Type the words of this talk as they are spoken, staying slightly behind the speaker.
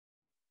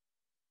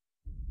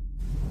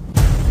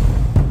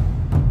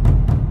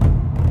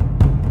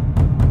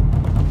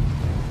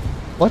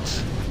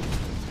What?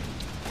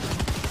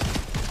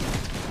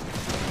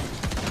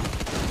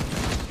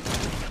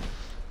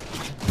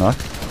 No.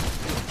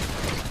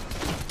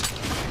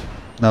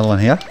 Another one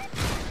here.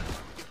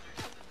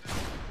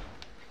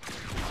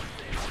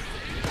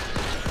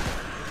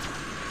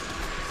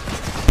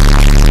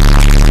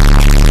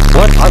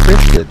 What? I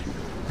risked it.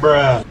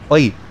 Bruh.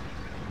 Oi.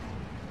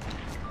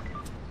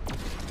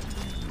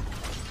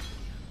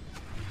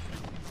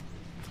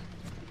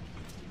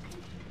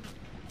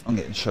 I'm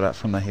getting shot at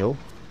from the hill.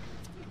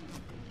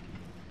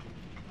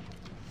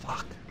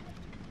 Fuck.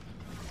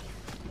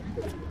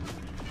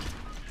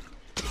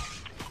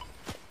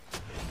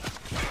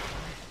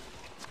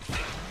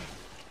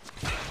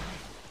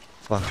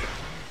 Fuck.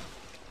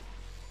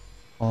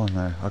 Oh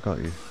no, I got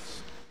you.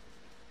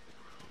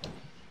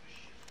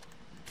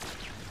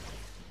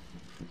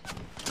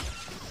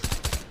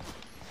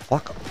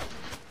 Fuck.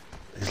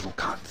 These little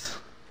cunts.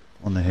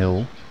 On the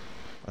hill.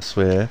 I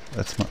swear,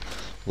 that's my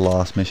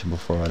last mission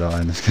before I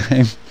die in this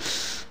game.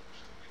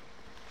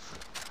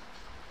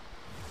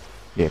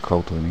 Yeah,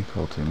 crawl to me,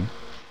 crawl to me.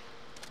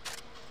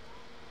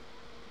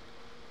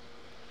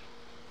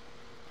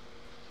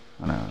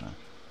 I know, I know.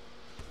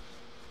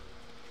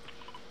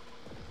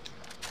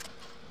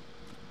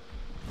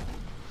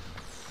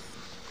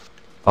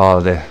 Oh,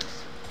 there.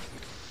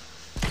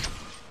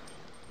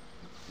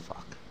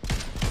 Fuck.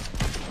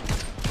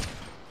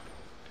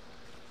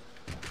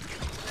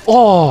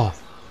 Oh!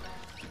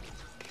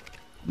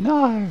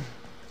 No!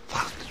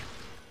 Fuck.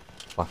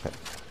 Fuck it.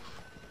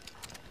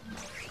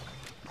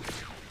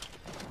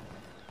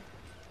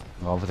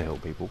 Over the hill,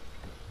 people.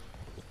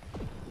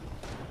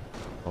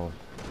 Oh.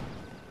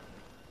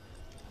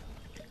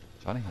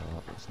 Trying to heal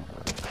up, it's not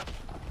right.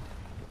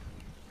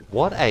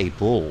 What a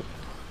bull!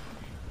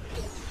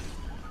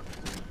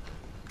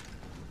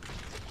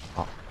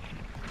 Oh.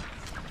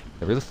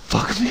 They really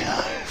fucked me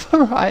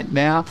over right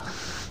now.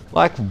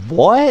 Like,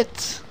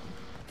 what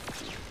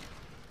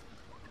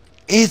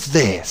is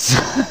this?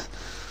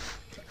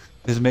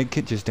 There's a med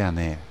kit just down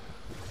there.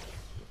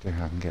 Don't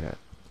think I can get it.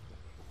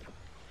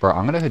 Bro,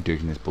 I'm gonna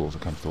Hadouken this bull if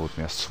it comes towards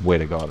me, I swear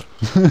to God.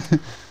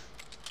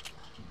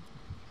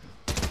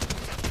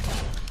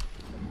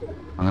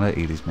 I'm gonna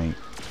eat his meat.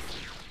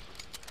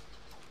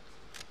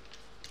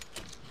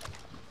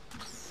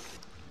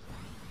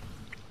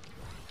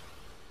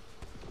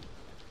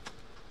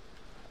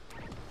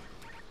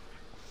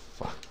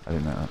 Fuck, I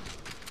didn't know that.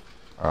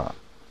 Alright,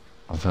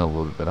 I'm feeling a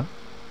little bit better.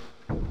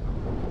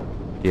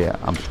 Yeah,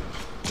 I'm...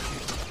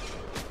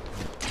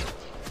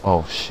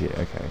 Oh shit,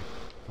 okay.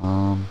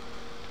 I'm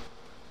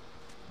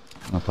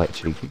gonna play it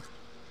cheeky.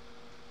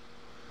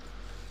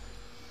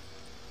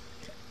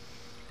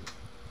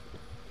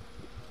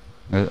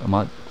 I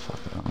might... Fuck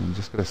it, I'm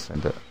just gonna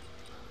send it.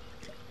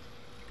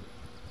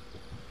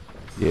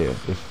 Yeah,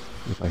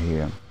 if I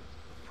hear him.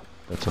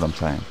 That's what I'm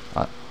saying.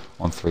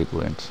 On 3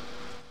 balloons.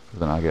 Because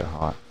then I get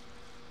hot.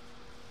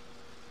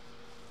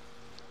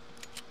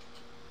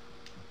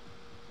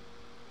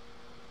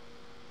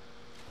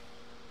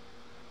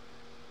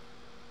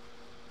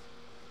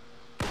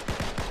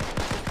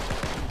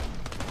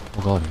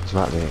 Oh god, he's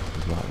right there,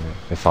 he's right there.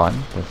 They're fine,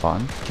 they're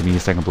fine. Give me a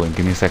second balloon,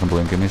 give me a second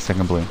balloon, give me a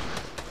second balloon.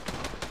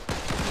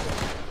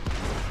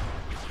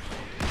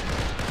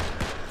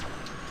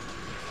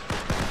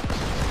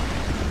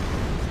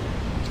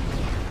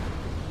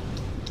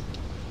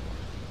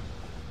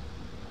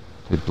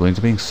 Dude, balloons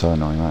are being so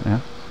annoying right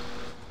now.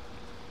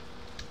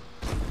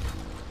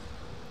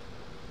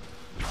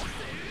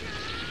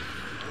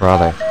 Where are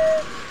they?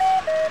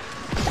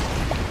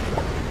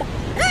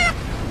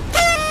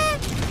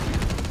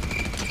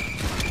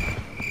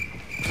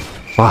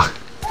 Fuck.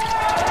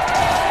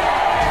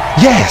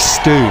 Yes,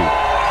 dude!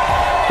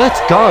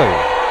 Let's go!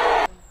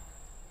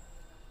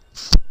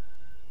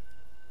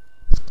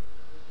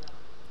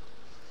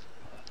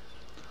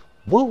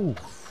 Whoa!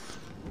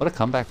 What a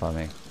comeback by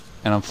me.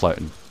 And I'm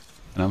floating.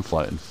 And I'm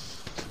floating.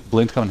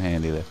 Balloons come in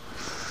handy there.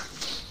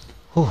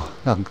 Whew,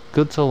 no,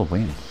 good solid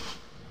win.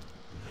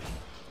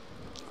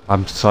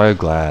 I'm so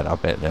glad I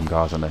bet them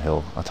guys on the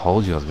hill. I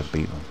told you I was going to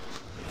beat them.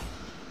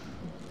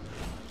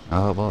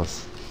 Oh, it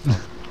was.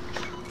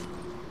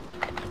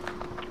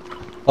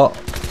 Oh.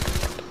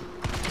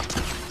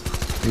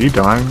 Are you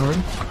dying already?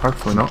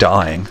 Hopefully not.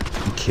 Dying.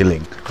 I'm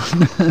killing.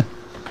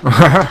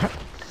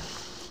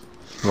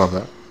 Love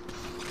that.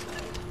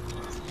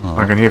 Oh.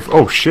 I can hear...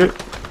 Oh shit!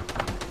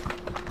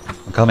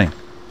 I'm coming.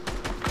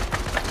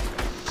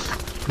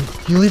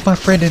 You leave my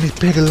friend and his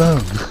pig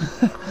alone.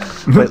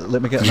 Wait,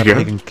 let me get my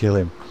pig and kill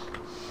him.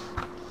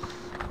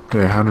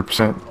 Yeah,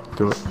 100%.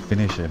 Do it.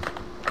 Finish him.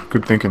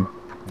 Good thinking.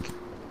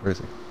 Where is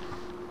he?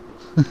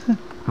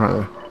 Right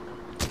there.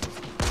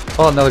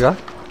 Oh, another guy.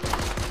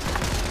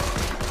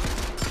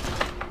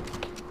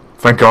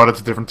 Thank God it's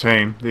a different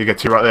team. You get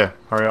 2 right there.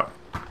 Hurry up.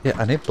 Yeah,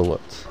 I need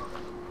bullets.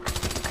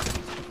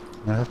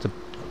 I have to...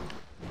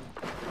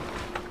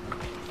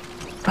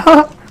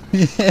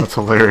 Yeah. That's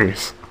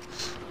hilarious.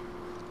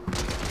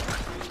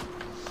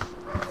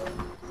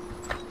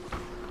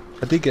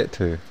 I did get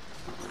 2.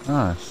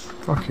 Nice.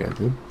 Fuck yeah,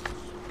 dude.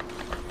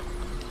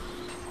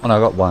 Oh no, I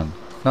got one.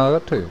 No, I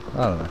got two.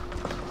 I don't know.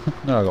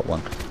 No, I got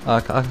one. I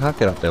can't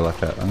get up there like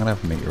that. I'm gonna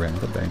have to meet you around.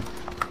 God dang.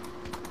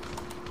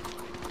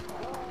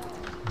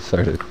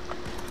 So did.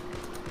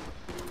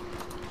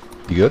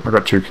 You good? I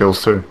got 2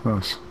 kills too.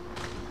 Nice.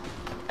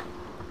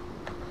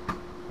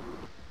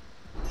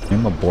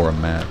 I'm a bore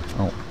mad.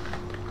 Oh.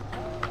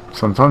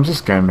 Sometimes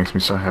this game makes me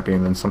so happy,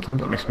 and then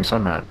sometimes it makes me so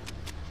mad.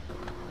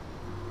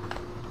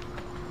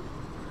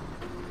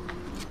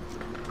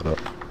 Shut up.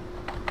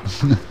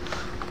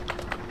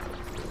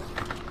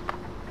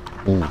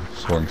 Ooh,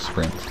 soaring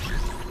sprint.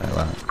 I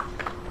like that.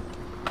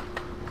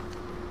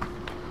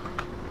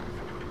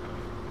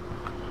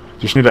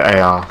 Just need an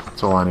AR.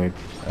 That's all I need.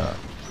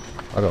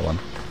 I got one.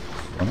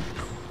 Want it?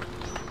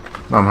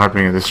 I'm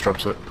hoping that this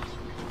drops it.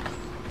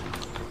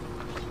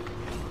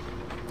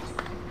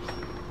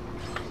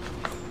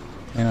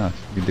 Yeah,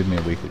 you did me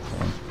a weekly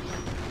one.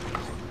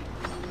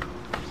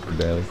 Or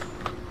barely.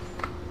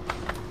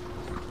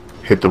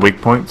 Hit the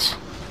weak points.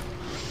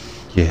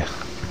 Yeah.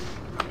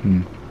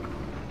 Hmm.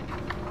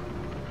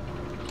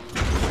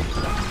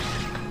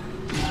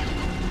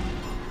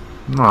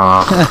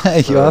 Ah,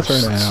 You are gross.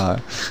 throwing an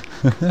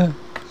AR.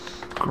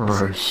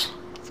 Gross.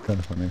 It's kind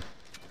of funny.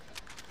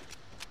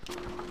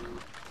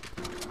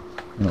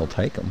 And I'll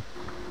take them.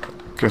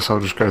 Guess I'll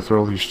just go through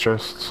all these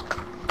chests.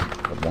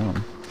 Got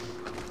one.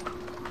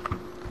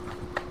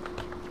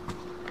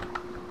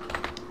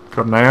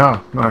 Got an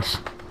AR. Nice.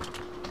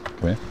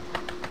 Come here.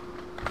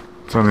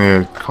 It's only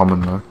a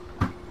common though.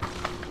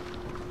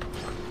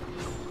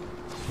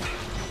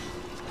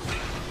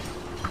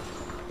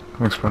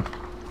 Thanks, bro.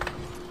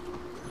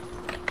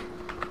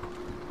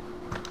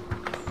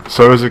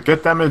 So does it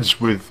get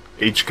damage with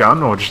each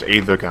gun or just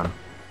either gun?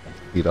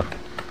 Either.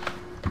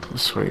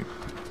 Sweet.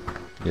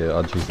 Yeah,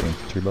 I'd choose the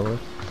infantry by the way.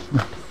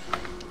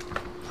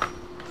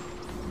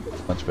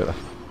 It's much better.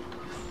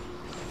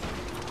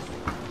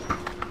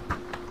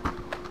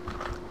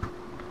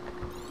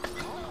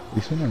 At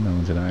least we know no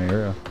one's in our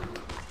area.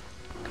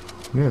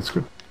 Yeah, it's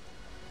good.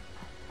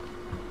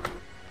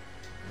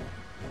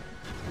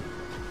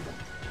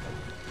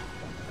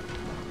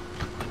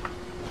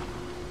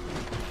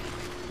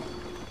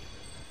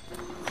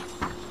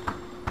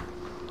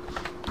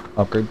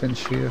 Upgrade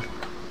bench here.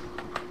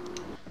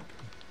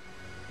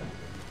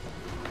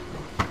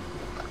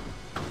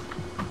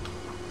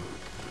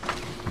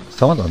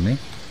 Someone's on me.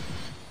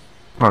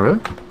 Oh, really?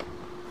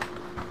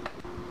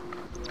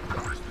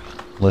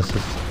 Let's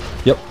just...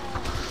 Yep.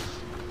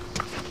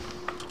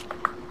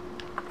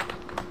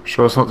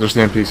 Sure it's not just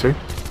the NPC?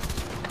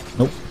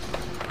 Nope.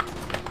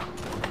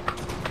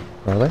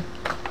 Are they?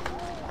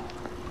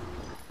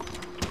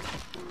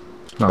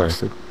 Nice.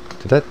 Sorry.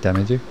 Did that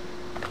damage you?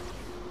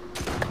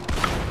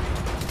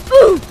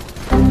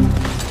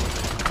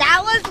 That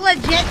was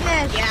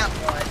legitness. Yeah, it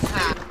was.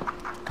 Huh?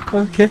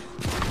 Okay.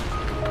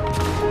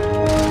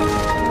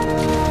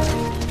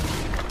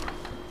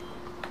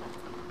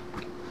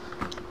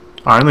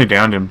 I only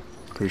downed him.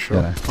 Pretty sure.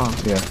 Yeah. Oh,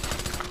 yeah.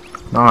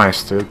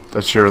 Nice, dude.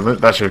 That's your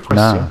quest.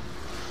 Nah. Yeah?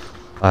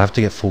 I have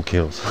to get full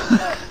kills.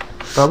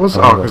 That was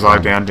Oh, because I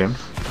that's downed him.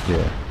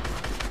 Yeah.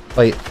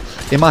 Wait,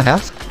 in my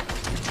house?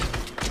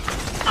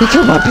 He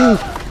killed my pig!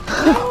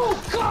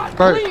 Oh God,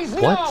 Bro, please,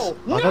 what?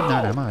 no! I got no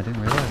ammo, I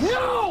didn't realise.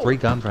 No! 3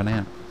 guns ran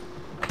out.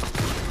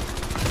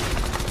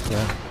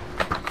 Yeah.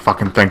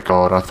 Fucking thank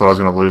God. I thought I was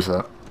gonna lose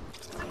that.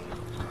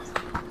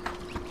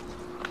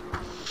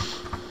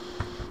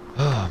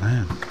 Oh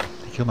man,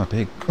 he killed my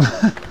pig.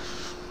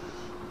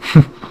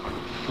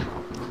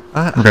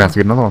 I'm gonna have to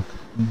get another one.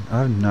 I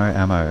have no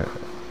ammo.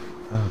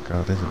 Oh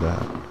god, this is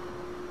bad.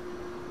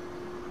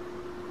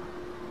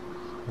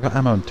 I got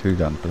ammo on 2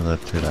 guns, but the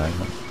 2 that I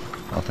want.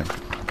 Nothing.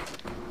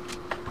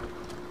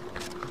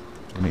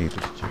 Let me eat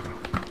this chicken.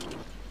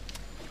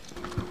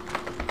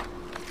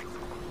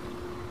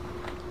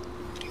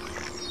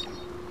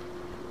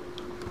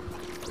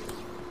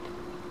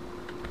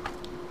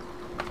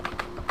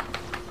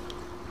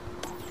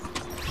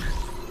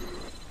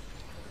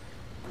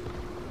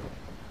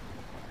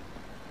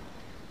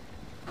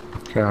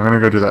 Okay, I'm gonna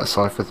go do that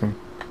cipher thing.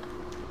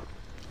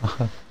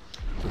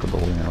 The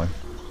bowling alley.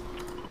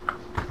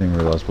 Didn't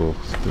realise we were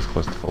this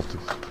close to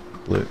Faulty's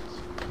Blitz.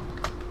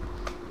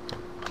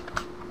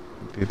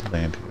 We did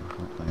land here,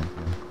 not land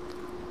here.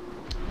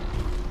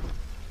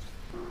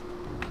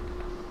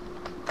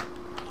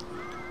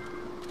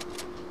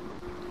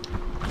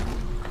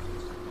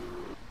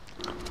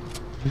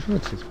 Usually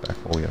it sits back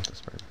while we have to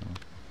spray them.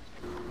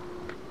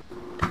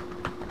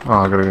 Oh,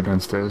 I gotta go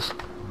downstairs.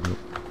 Yeah.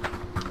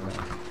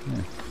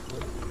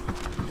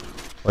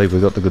 Wait, we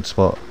got the good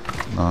spot.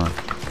 No.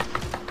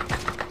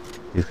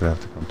 He's gonna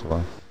have to come to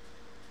life.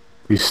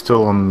 He's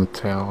still on the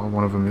tower.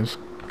 One of them is.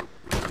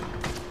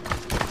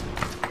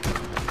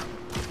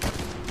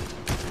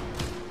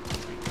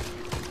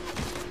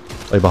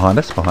 Wait, behind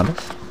us, behind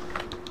us.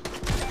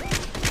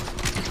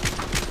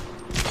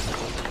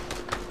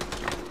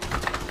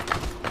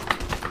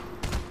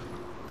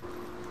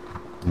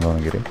 I'm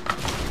gonna get him.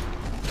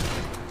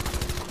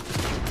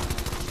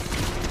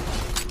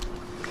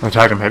 I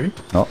tagged him heavy.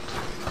 No.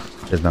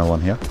 There's no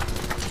one here.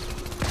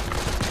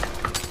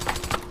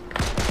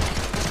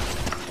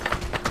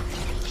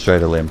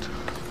 Straight limbed.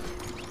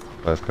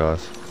 Both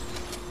guys.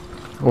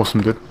 Awesome,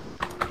 dude.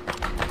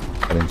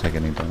 I didn't take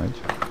any damage.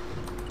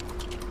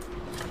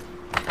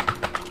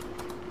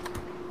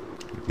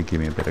 If you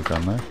give me a better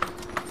gun though.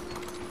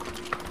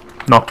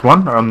 Knocked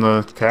one on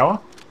the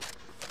tower.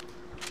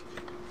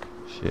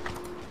 Shit.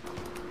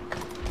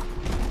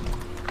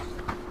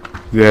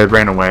 Yeah, it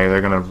ran away.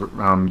 They're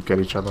gonna get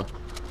each other.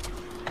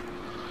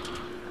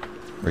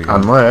 Where you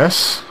going?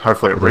 Unless,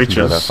 hopefully it It doesn't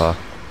go that reaches. far.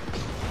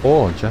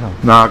 Oh,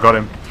 jump. Nah, I got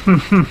him.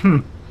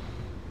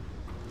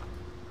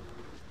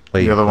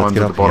 Wait, The other let's one's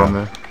get at the up bottom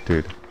here.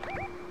 there. Dude.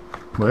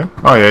 Where?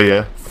 Oh yeah,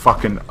 yeah.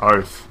 Fucking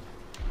oath.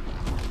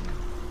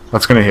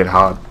 That's gonna hit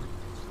hard.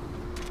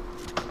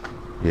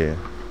 Yeah.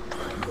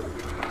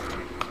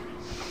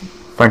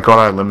 Thank God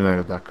I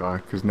eliminated that guy,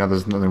 because now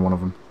there's only one of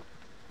them.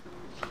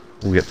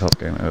 We'll get top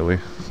game early.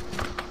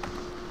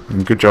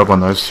 And good job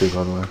on those two,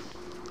 by the way.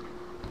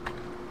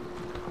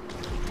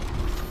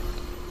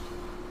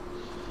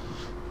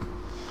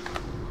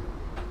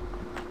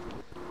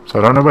 So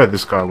I don't know where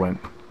this guy went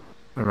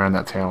around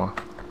that tower.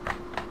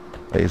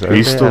 Wait, is it over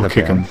He's there still out of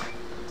kicking. bounds?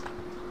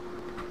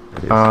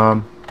 It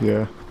is.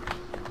 Yeah.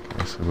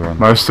 Okay, so we're on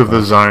Most of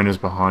the zone is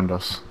behind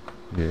us,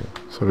 Yeah.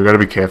 so we got to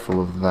be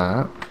careful of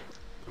that.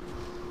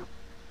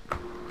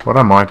 What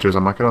I might do is I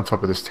might get on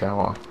top of this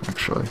tower,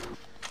 actually.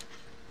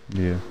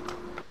 Yeah.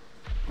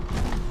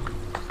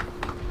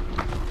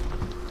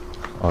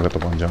 Oh, I got the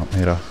one jump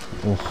meter.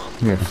 Oh,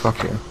 Yeah,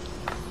 fuck yeah.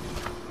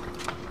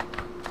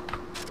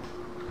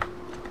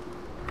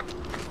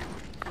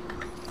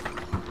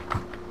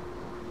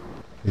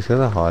 these guys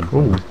are hard.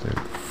 Ooh. Dude.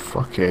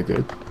 Fuck yeah,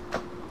 dude.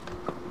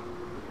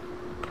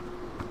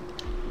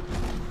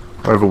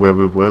 Over where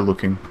we were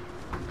looking.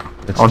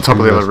 It's On top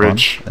of 2 the other versus 1.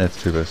 ridge.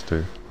 It's 2 versus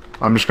 2.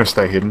 I'm just gonna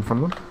stay hidden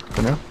from them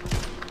for now.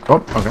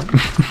 Oh, okay.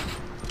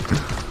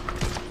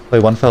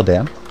 Wait, one fell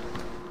down.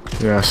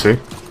 Yeah, I see.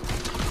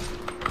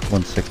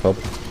 One sick bob.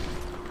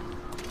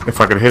 If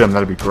I could hit him,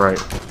 that'd be great.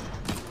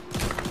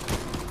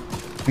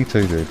 Me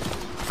too, dude.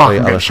 Fuck, Wait,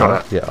 I'm other getting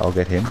shot side. at. Yeah, I'll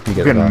get him. You get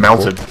I'm getting the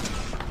melted.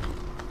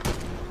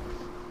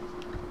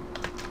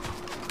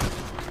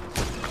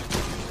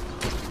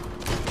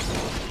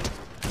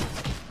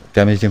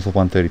 Damaged him for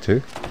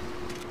 132.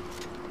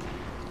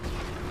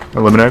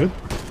 Eliminated.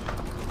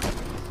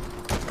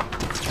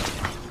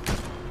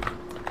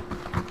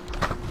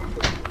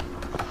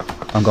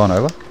 I'm going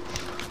over.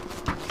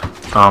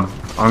 I'm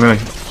gonna.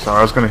 Sorry,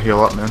 I was gonna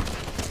heal up, man.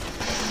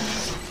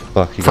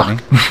 Fuck, you got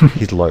me?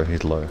 He's low,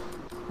 he's low.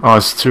 Oh,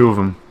 it's two of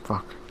them.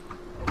 Fuck.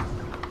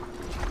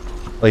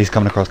 Oh, he's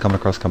coming across, coming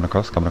across, coming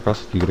across, coming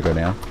across. You gotta go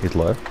now. He's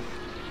low.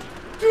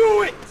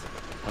 Do it!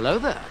 Hello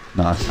there.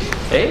 Nice.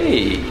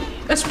 Hey,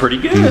 that's pretty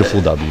good.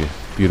 Beautiful W.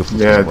 Beautiful.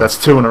 Yeah, teamwork.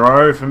 that's 2 in a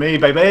row for me,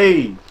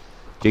 baby.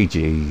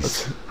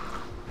 GG's.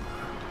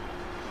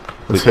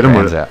 Let's hit him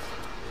with Hands it. out.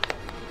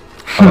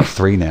 I got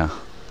 3 now.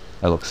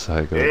 That looks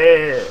so good.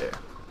 Yeah.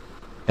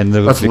 And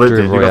the That's lit,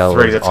 victory dude. You royale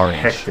got 3. is That's orange.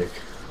 hectic.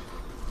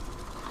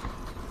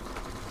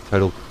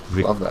 Total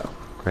Love that.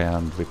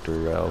 crown victory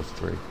royale is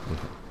 3.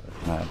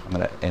 I'm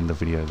gonna end the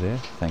video there.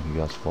 Thank you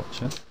guys for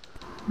watching.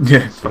 Yeah, you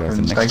guys in the fucking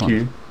next thank one.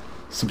 you.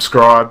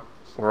 Subscribe,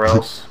 or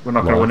else we're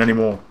not gonna Like. win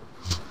anymore.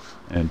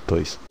 And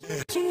peace.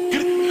 It's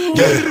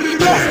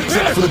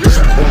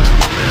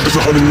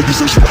 100 niggas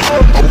that you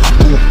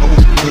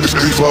and it's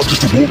 85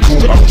 just to walk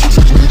on.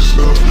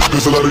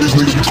 There's a lot of these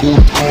niggas be cool,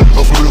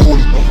 out for the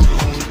horn.